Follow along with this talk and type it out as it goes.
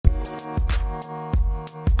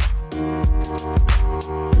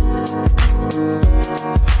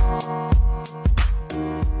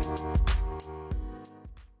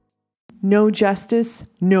No justice,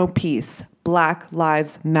 no peace. Black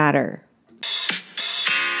Lives Matter.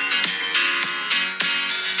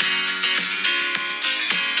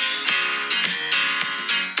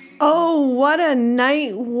 Oh, what a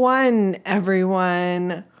night one,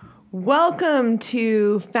 everyone. Welcome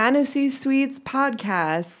to Fantasy Suites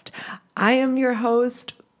Podcast. I am your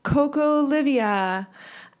host, Coco Olivia.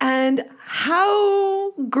 And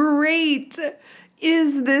how great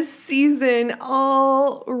is this season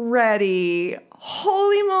already?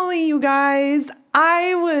 Holy moly, you guys.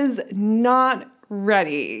 I was not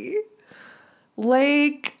ready.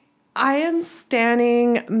 I am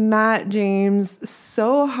standing Matt James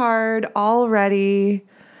so hard already.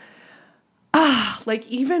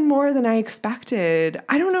 Even more than I expected.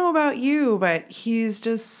 I don't know about you, but he's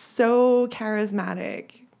just so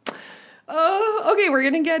charismatic. Okay, we're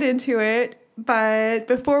going to get into it. But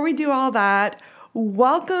before we do all that,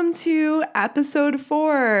 welcome to episode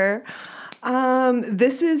 4.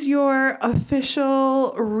 This is your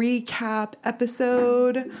official recap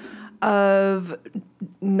episode of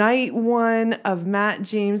night 1 of Matt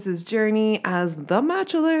James's journey as the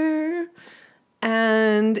Bachelor.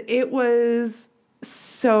 And it was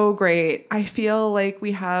so great. I feel like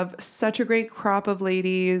we have such a great crop of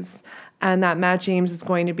ladies and that Matt James is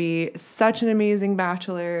going to be such an amazing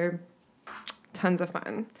Bachelor. Tons of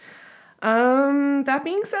fun. That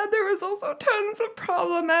being said, there was also tons of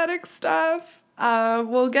problematic stuff.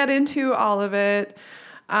 We'll get into all of it.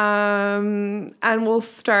 And we'll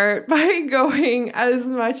start by going as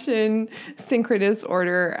much in synchronous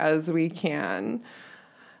order as we can.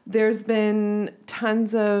 There's been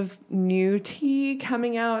tons of new tea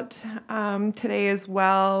coming out today as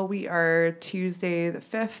well. We are Tuesday the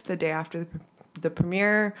 5th, the day after the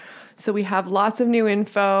premiere. So we have lots of new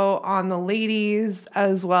info on the ladies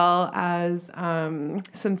as well as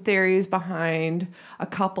some theories behind a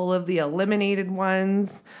couple of the eliminated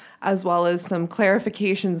ones, as well as some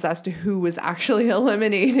clarifications as to who was actually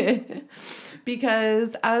eliminated.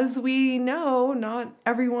 Because as we know, not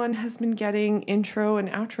everyone has been getting intro and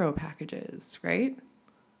outro packages, right?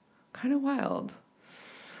 Kind of wild.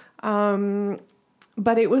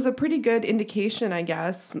 But it was a pretty good indication, I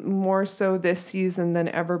guess, more so this season than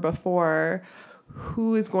ever before,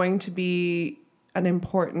 who is going to be an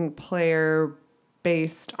important player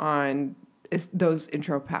based on those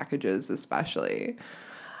intro packages especially.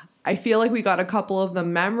 I feel like we got a couple of the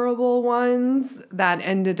memorable ones that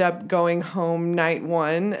ended up going home night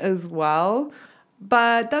 1 as well.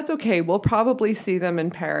 But that's okay. We'll probably see them in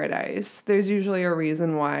Paradise. There's usually a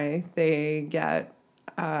reason why they get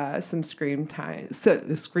some scream time.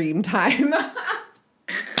 Scream time.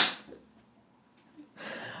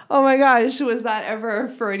 Oh my gosh, was that ever a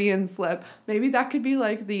Freudian slip? Maybe that could be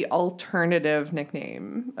like the alternative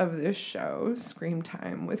nickname of this show, Scream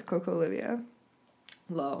Time with Coco Olivia.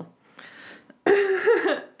 Low.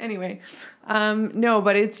 Anyway, no,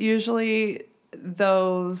 but it's usually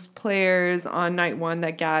those players on night 1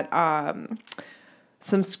 that get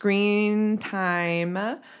some screen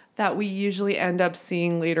time that we usually end up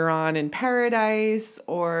seeing later on in Paradise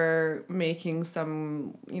or making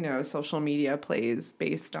some, social media plays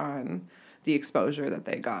based on the exposure that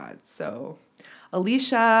they got. So,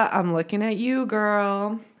 Alicia, I'm looking at you,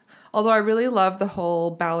 girl. Although I really love the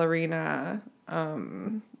whole ballerina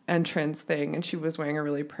entrance thing, and she was wearing a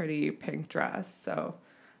really pretty pink dress, so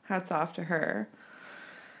hats off to her.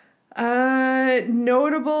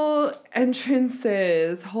 Notable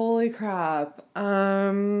entrances, holy crap.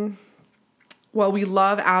 Well, we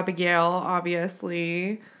love Abigail,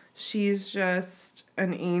 obviously. She's just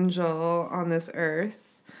an angel on this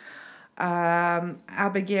earth.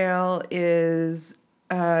 Abigail is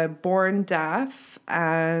born deaf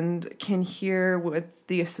and can hear with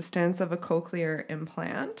the assistance of a cochlear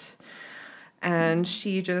implant. And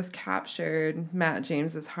she just captured Matt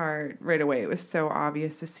James's heart right away. It was so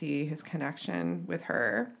obvious to see his connection with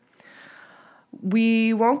her.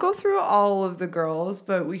 We won't go through all of the girls,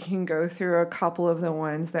 but we can go through a couple of the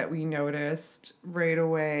ones that we noticed right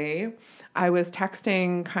away. I was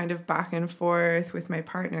texting kind of back and forth with my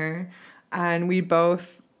partner, and we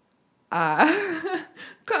both caught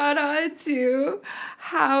on to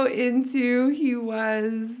how he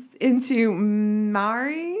was into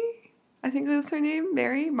Mari. I think it was her name,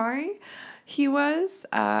 Mari. He was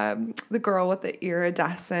the girl with the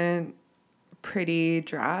iridescent, pretty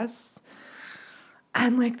dress.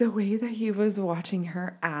 And the way that he was watching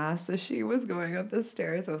her ass as she was going up the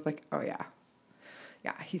stairs, I was like, oh yeah.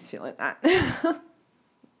 Yeah, he's feeling that.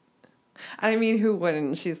 I mean, who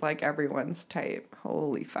wouldn't? She's like everyone's type.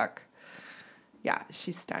 Holy fuck. Yeah,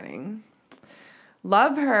 she's stunning.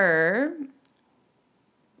 Love her.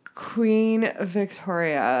 Queen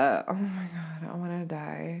Victoria. Oh my God, I want to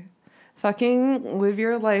die. Fucking live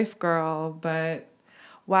your life, girl. But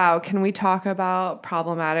wow, can we talk about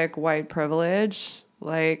problematic white privilege?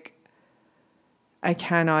 Like, I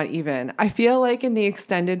cannot even. I feel like in the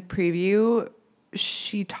extended preview,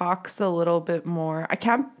 she talks a little bit more. I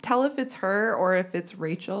can't tell if it's her or if it's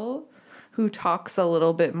Rachel who talks a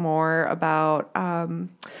little bit more about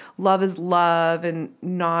love is love and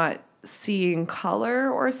not seeing color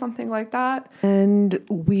or something like that. And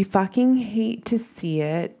we fucking hate to see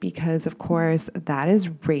it because, of course, that is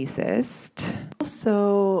racist.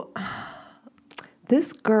 Also,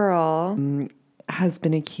 this girl has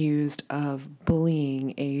been accused of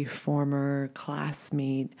bullying a former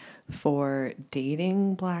classmate for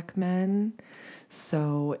dating black men.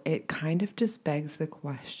 So it kind of just begs the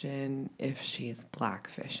question if she's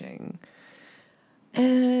blackfishing.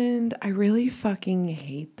 And I really fucking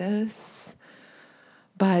hate this,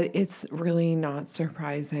 but it's really not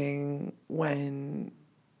surprising when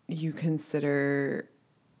you consider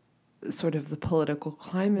sort of the political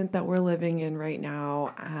climate that we're living in right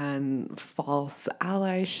now and false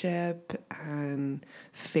allyship and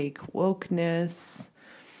fake wokeness.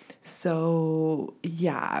 So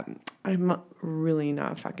yeah, I'm really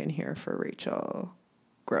not fucking here for Rachel.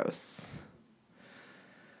 Gross.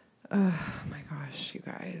 Oh my gosh, you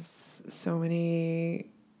guys. So many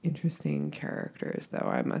interesting characters though,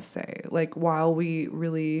 I must say. Like, while we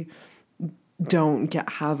really don't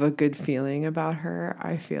have a good feeling about her,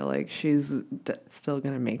 I feel like she's still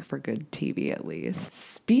gonna make for good TV at least.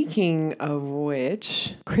 Speaking of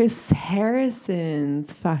which, Chris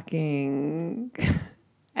Harrison's fucking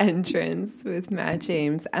entrance with Matt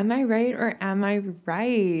James. Am I right or am I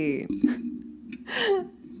right?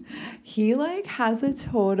 He like has a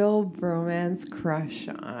total bromance crush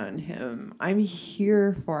on him. I'm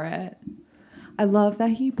here for it. I love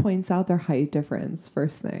that he points out their height difference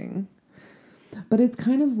first thing. But it's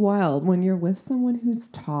kind of wild when you're with someone who's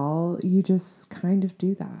tall, you just kind of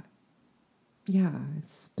do that. Yeah,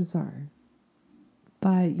 it's bizarre.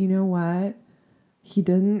 But you know what? He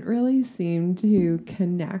didn't really seem to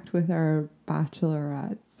connect with our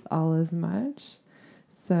bachelorettes all as much.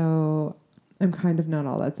 So I'm kind of not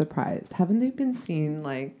all that surprised. Haven't they been seen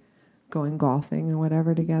like going golfing and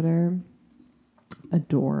whatever together?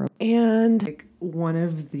 Adorable. And like one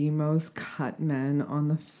of the most cut men on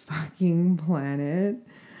the fucking planet,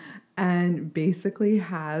 and basically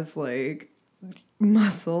has like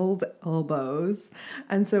muscled elbows.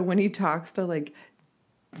 And so when he talks to like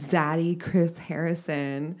zaddy Chris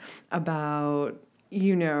Harrison about,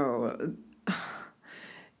 you know,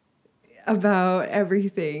 about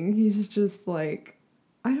everything, he's just like,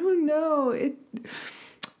 I don't know.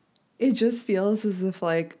 It just feels as if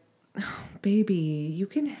like, oh, baby, you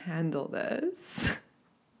can handle this.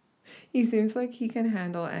 He seems like he can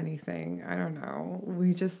handle anything. I don't know.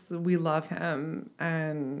 We love him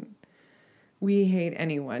and we hate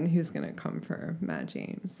anyone who's going to come for Matt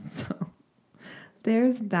James. So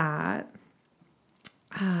there's that.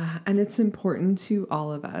 And it's important to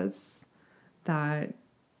all of us that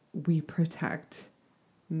we protect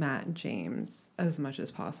Matt James as much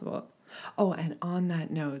as possible. Oh, and on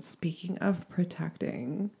that note, speaking of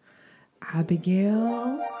protecting,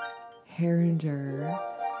 Abigail Herringer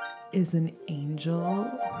is an angel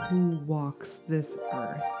who walks this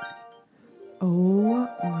earth. Oh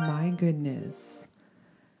my goodness.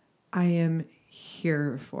 I am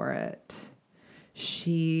here for it.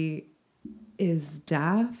 She is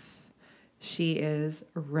deaf. She is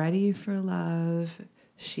ready for love.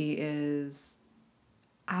 She is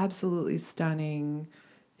absolutely stunning.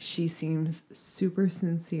 She seems super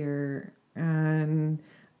sincere, and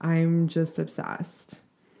I'm just obsessed.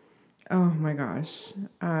 Oh my gosh.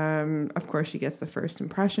 Of course, she gets the first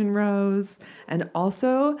impression rose and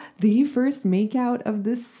also the first makeout of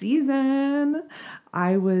the season.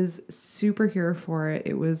 I was super here for it.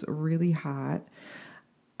 It was really hot.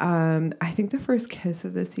 I think the first kiss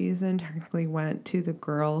of the season technically went to the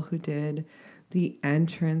girl who did the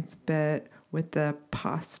entrance bit with the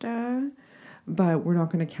pasta, but we're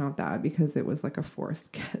not going to count that because it was like a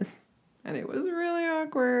forced kiss and it was really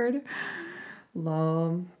awkward.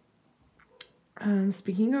 Lol.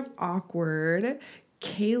 Speaking of awkward,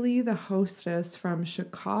 Kaylee, the hostess from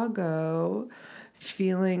Chicago,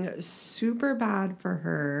 feeling super bad for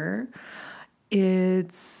her.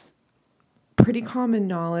 It's pretty common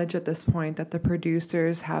knowledge at this point that the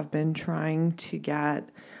producers have been trying to get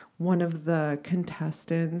one of the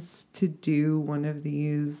contestants to do one of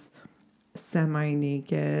these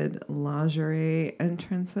semi-naked lingerie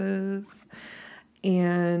entrances.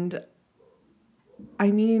 And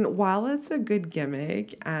I mean, while it's a good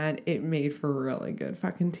gimmick and it made for really good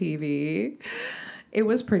fucking TV, it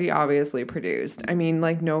was pretty obviously produced. I mean,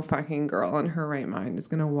 like, no fucking girl in her right mind is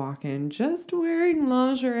gonna walk in just wearing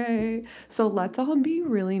lingerie. So let's all be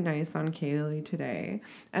really nice on Kaylee today.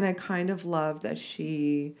 And I kind of love that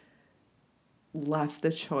she left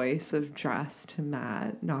the choice of dress to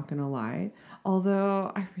Matt, not gonna lie.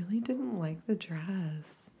 Although I really didn't like the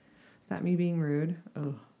dress. Is that me being rude?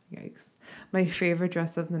 Oh, yikes. My favorite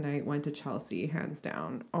dress of the night went to Chelsea, hands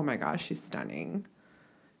down. Oh my gosh, she's stunning.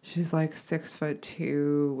 She's like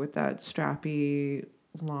 6'2" with that strappy,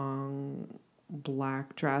 long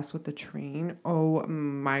black dress with the train. Oh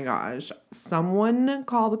my gosh. Someone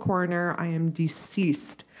call the coroner. I am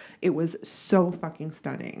deceased. It was so fucking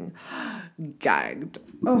stunning. Gagged.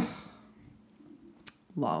 Oh,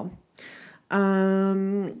 lol.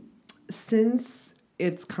 Since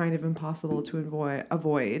it's kind of impossible to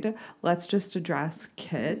avoid, let's just address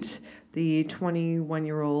Kit, the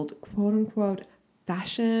 21-year-old quote unquote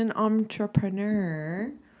fashion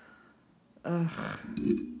entrepreneur. Ugh.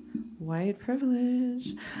 White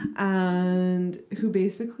privilege. And who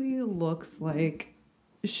basically looks like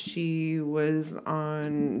she was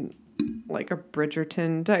on like a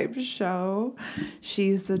Bridgerton type show.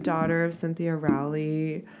 She's the daughter of Cynthia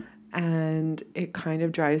Rowley, and it kind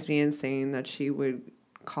of drives me insane that she would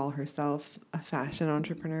call herself a fashion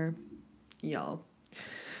entrepreneur. Y'all.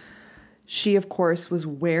 She, of course, was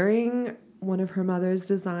wearing one of her mother's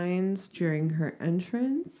designs during her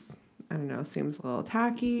entrance. I don't know, seems a little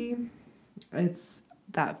tacky. It's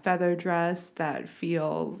that feather dress that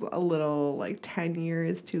feels a little like 10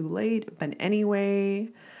 years too late, but anyway.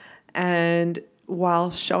 And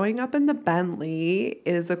while showing up in the Bentley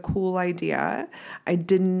is a cool idea, I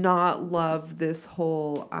did not love this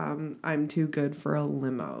whole I'm too good for a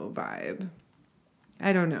limo vibe.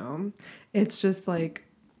 I don't know. It's just like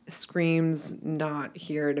screams not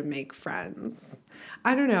here to make friends.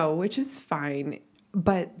 I don't know, which is fine,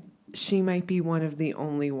 but she might be one of the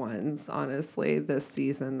only ones, honestly, this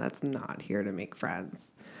season that's not here to make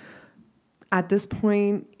friends. At this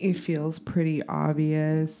point, it feels pretty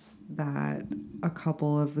obvious that a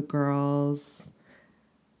couple of the girls,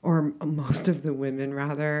 or most of the women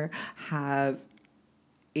rather, have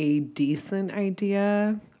a decent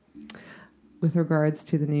idea with regards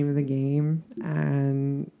to the name of the game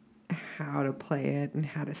and how to play it and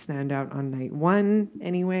how to stand out on night one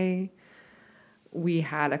anyway. We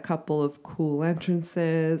had a couple of cool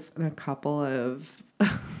entrances and a couple of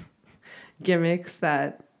gimmicks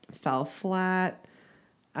that fell flat.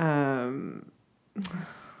 Gosh.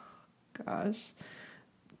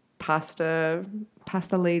 Pasta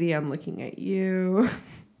lady, I'm looking at you.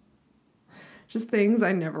 Just things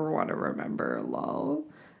I never want to remember, lol.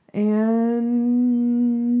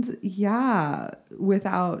 And yeah,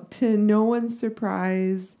 to no one's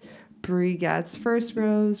surprise, Brie gets first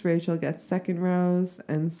rose, Rachel gets second rose,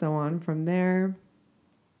 and so on from there.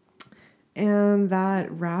 And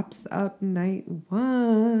that wraps up night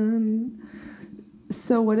one.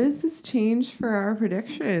 So what does this change for our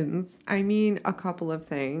predictions? I mean, a couple of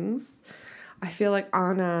things. I feel like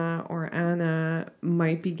Anna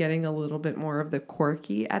might be getting a little bit more of the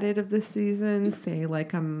quirky edit of the season, say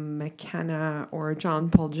like a McKenna or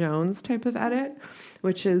John Paul Jones type of edit,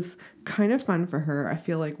 which is kind of fun for her. I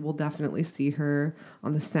feel like we'll definitely see her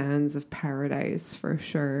on the sands of paradise for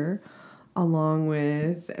sure, along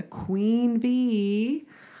with Queen V,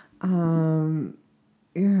 who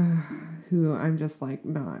I'm just like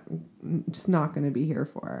not going to be here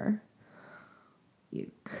for.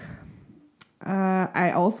 Yuck.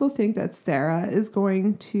 I also think that Sarah is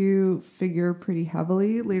going to figure pretty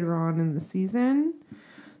heavily later on in the season.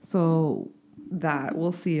 So that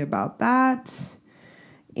we'll see about that.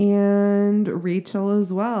 And Rachel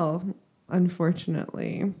as well,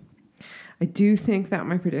 unfortunately. I do think that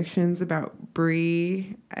my predictions about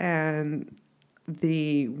Brie and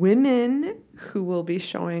the women who will be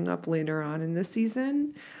showing up later on in the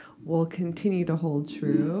season will continue to hold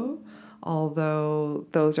true. Although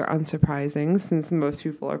those are unsurprising since most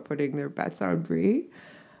people are putting their bets on Brie.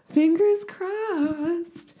 Fingers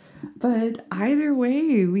crossed. But either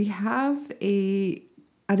way, we have an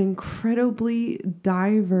incredibly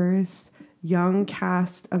diverse young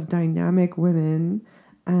cast of dynamic women,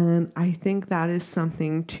 and I think that is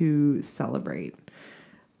something to celebrate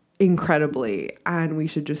incredibly, and we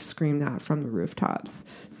should just scream that from the rooftops.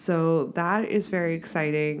 So that is very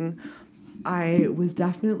exciting. I was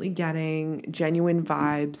definitely getting genuine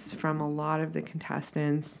vibes from a lot of the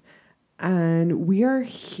contestants, and we are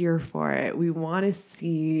here for it. We want to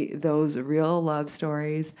see those real love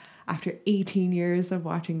stories after 18 years of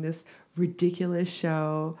watching this ridiculous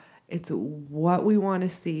show. It's what we want to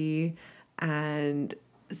see. And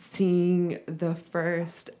seeing the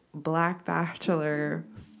first Black Bachelor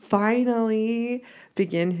finally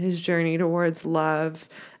begin his journey towards love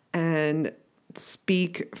and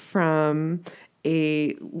speak from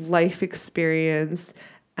a life experience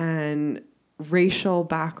and racial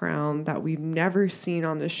background that we've never seen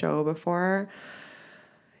on the show before.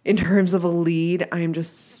 In terms of a lead, I'm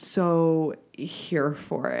just so here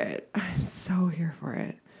for it. I'm so here for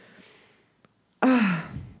it.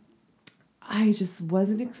 I just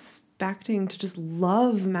wasn't expecting to just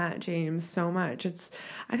love Matt James so much.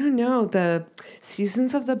 I don't know, the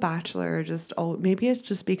seasons of The Bachelor are just, maybe it's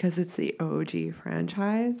just because it's the OG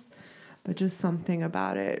franchise, but just something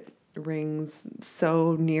about it rings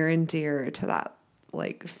so near and dear to that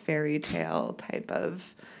like fairy tale type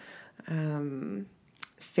of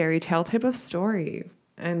story.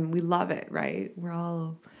 And we love it, right?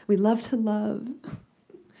 We love to love.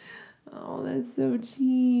 Oh, that's so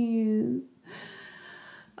cheese.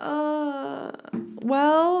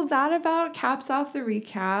 Well, that about caps off the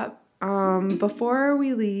recap. Before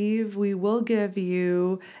we leave, we will give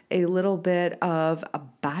you a little bit of a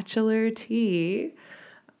bachelor tea.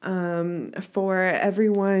 For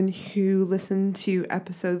everyone who listened to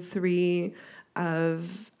episode 3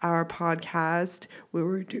 of our podcast, where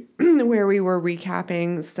we were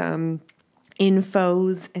recapping some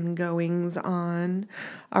infos and goings on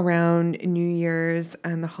around New Year's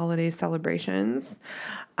and the holiday celebrations.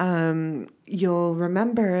 You'll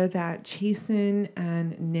remember that Chasen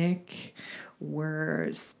and Nick were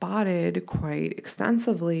spotted quite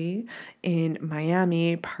extensively in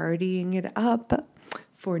Miami partying it up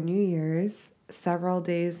for New Year's several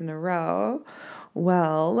days in a row.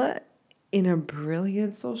 Well, in a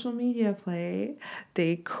brilliant social media play,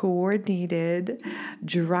 they coordinated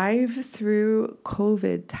drive-through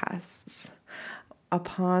COVID tests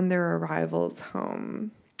upon their arrivals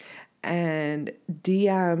home and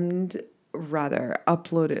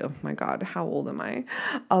uploaded, oh my God, how old am I?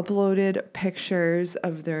 Uploaded pictures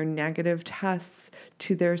of their negative tests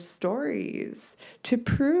to their stories to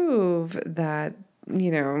prove that,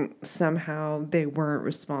 somehow they weren't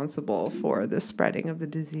responsible for the spreading of the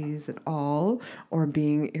disease at all or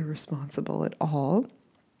being irresponsible at all.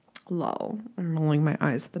 Lol. I'm rolling my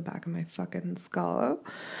eyes at the back of my fucking skull.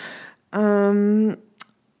 Well,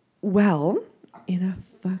 in a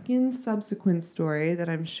fucking subsequent story that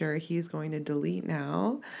I'm sure he's going to delete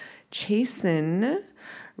now, Chasen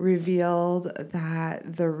revealed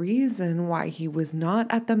that the reason why he was not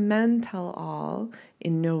at the Men Tell All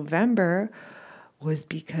in November was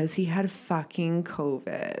because he had fucking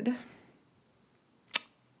COVID.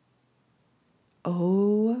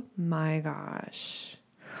 Oh my gosh.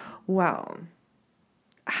 Well,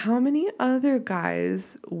 how many other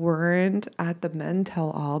guys weren't at the Men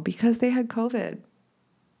Tell All because they had COVID?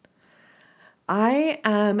 I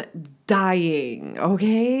am dying,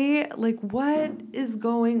 okay? Like, what is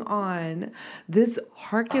going on? This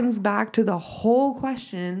harkens back to the whole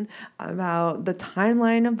question about the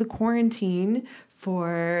timeline of the quarantine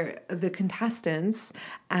for the contestants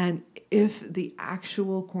and if the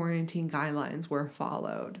actual quarantine guidelines were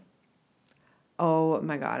followed. Oh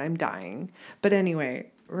my God, I'm dying. But anyway,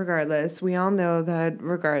 regardless, we all know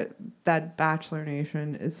that Bachelor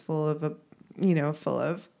Nation is full of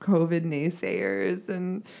COVID naysayers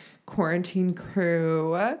and quarantine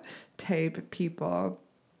crew type people.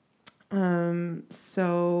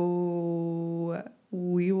 So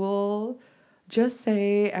we will just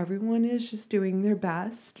say everyone is just doing their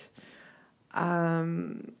best.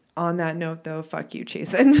 On that note, though, fuck you,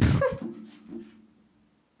 Chasen.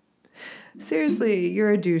 Seriously,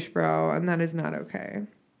 you're a douche, bro, and that is not okay.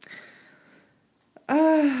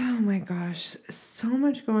 Oh my gosh, so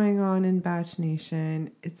much going on in Batch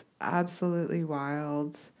Nation. It's absolutely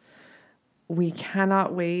wild. We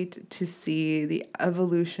cannot wait to see the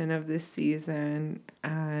evolution of this season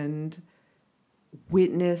and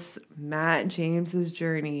witness Matt James's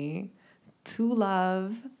journey to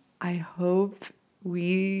love. I hope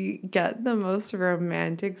we get the most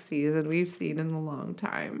romantic season we've seen in a long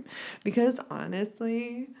time. Because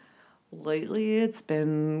honestly, lately it's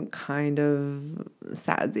been kind of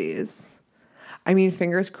sadsies. I mean,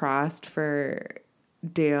 fingers crossed for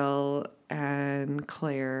Dale and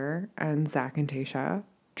Claire and Zach and Tayshia,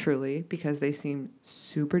 truly, because they seem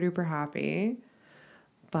super duper happy.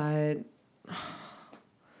 But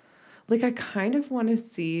like, I kind of want to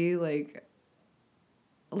see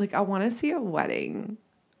I want to see a wedding.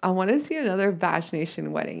 I want to see another Batch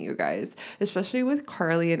Nation wedding, you guys, especially with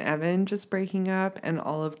Carly and Evan just breaking up and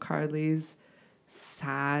all of Carly's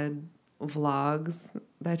sad, vlogs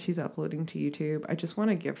that she's uploading to YouTube. I just want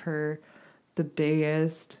to give her the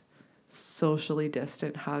biggest socially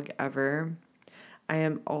distant hug ever. I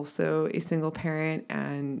am also a single parent,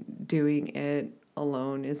 and doing it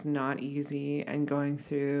alone is not easy, and going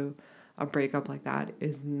through a breakup like that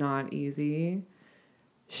is not easy.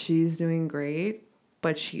 She's doing great,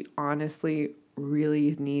 but she honestly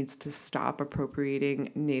really needs to stop appropriating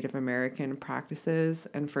Native American practices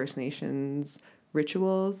and First Nations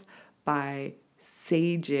rituals by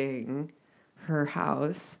saging her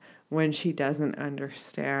house when she doesn't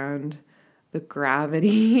understand the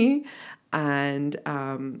gravity and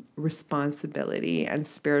responsibility and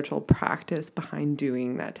spiritual practice behind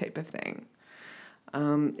doing that type of thing.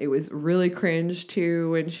 It was really cringe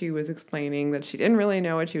too when she was explaining that she didn't really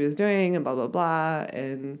know what she was doing and blah, blah, blah.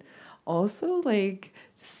 And also like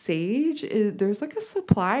sage, there's like a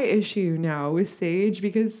supply issue now with sage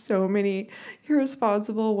because so many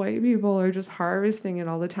irresponsible white people are just harvesting it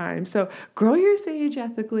all the time. So grow your sage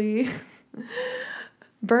ethically,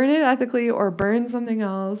 burn it ethically, or burn something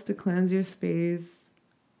else to cleanse your space.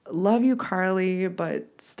 Love you, Carly,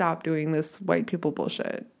 but stop doing this white people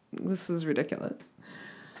bullshit. This is ridiculous.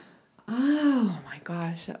 Oh my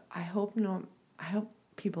gosh. I hope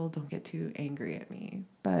people don't get too angry at me,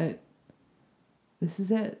 but this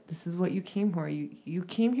is it. This is what you came for. You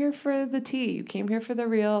came here for the tea. You came here for the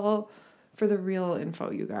real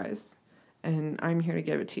info, you guys. And I'm here to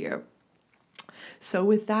give it to you. So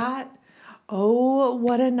with that, oh,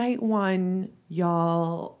 what a night one,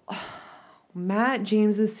 y'all. Matt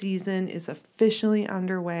James's season is officially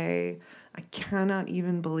underway. I cannot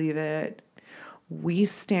even believe it. We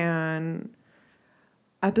stan.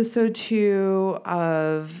 Episode 2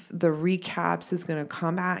 of the recaps is going to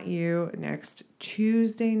come at you next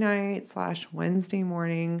Tuesday night / Wednesday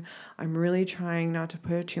morning. I'm really trying not to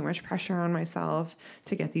put too much pressure on myself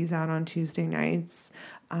to get these out on Tuesday nights.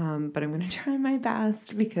 But I'm going to try my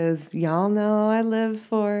best because y'all know I live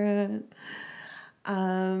for it.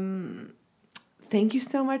 Thank you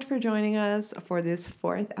so much for joining us for this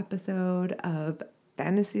 4th episode of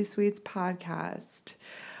Fantasy Suites Podcast.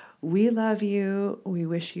 We love you. We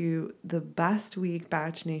wish you the best week,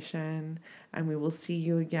 Batch Nation, and we will see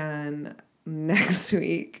you again next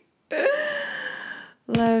week.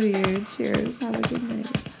 Love you. Cheers. Have a good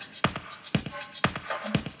night.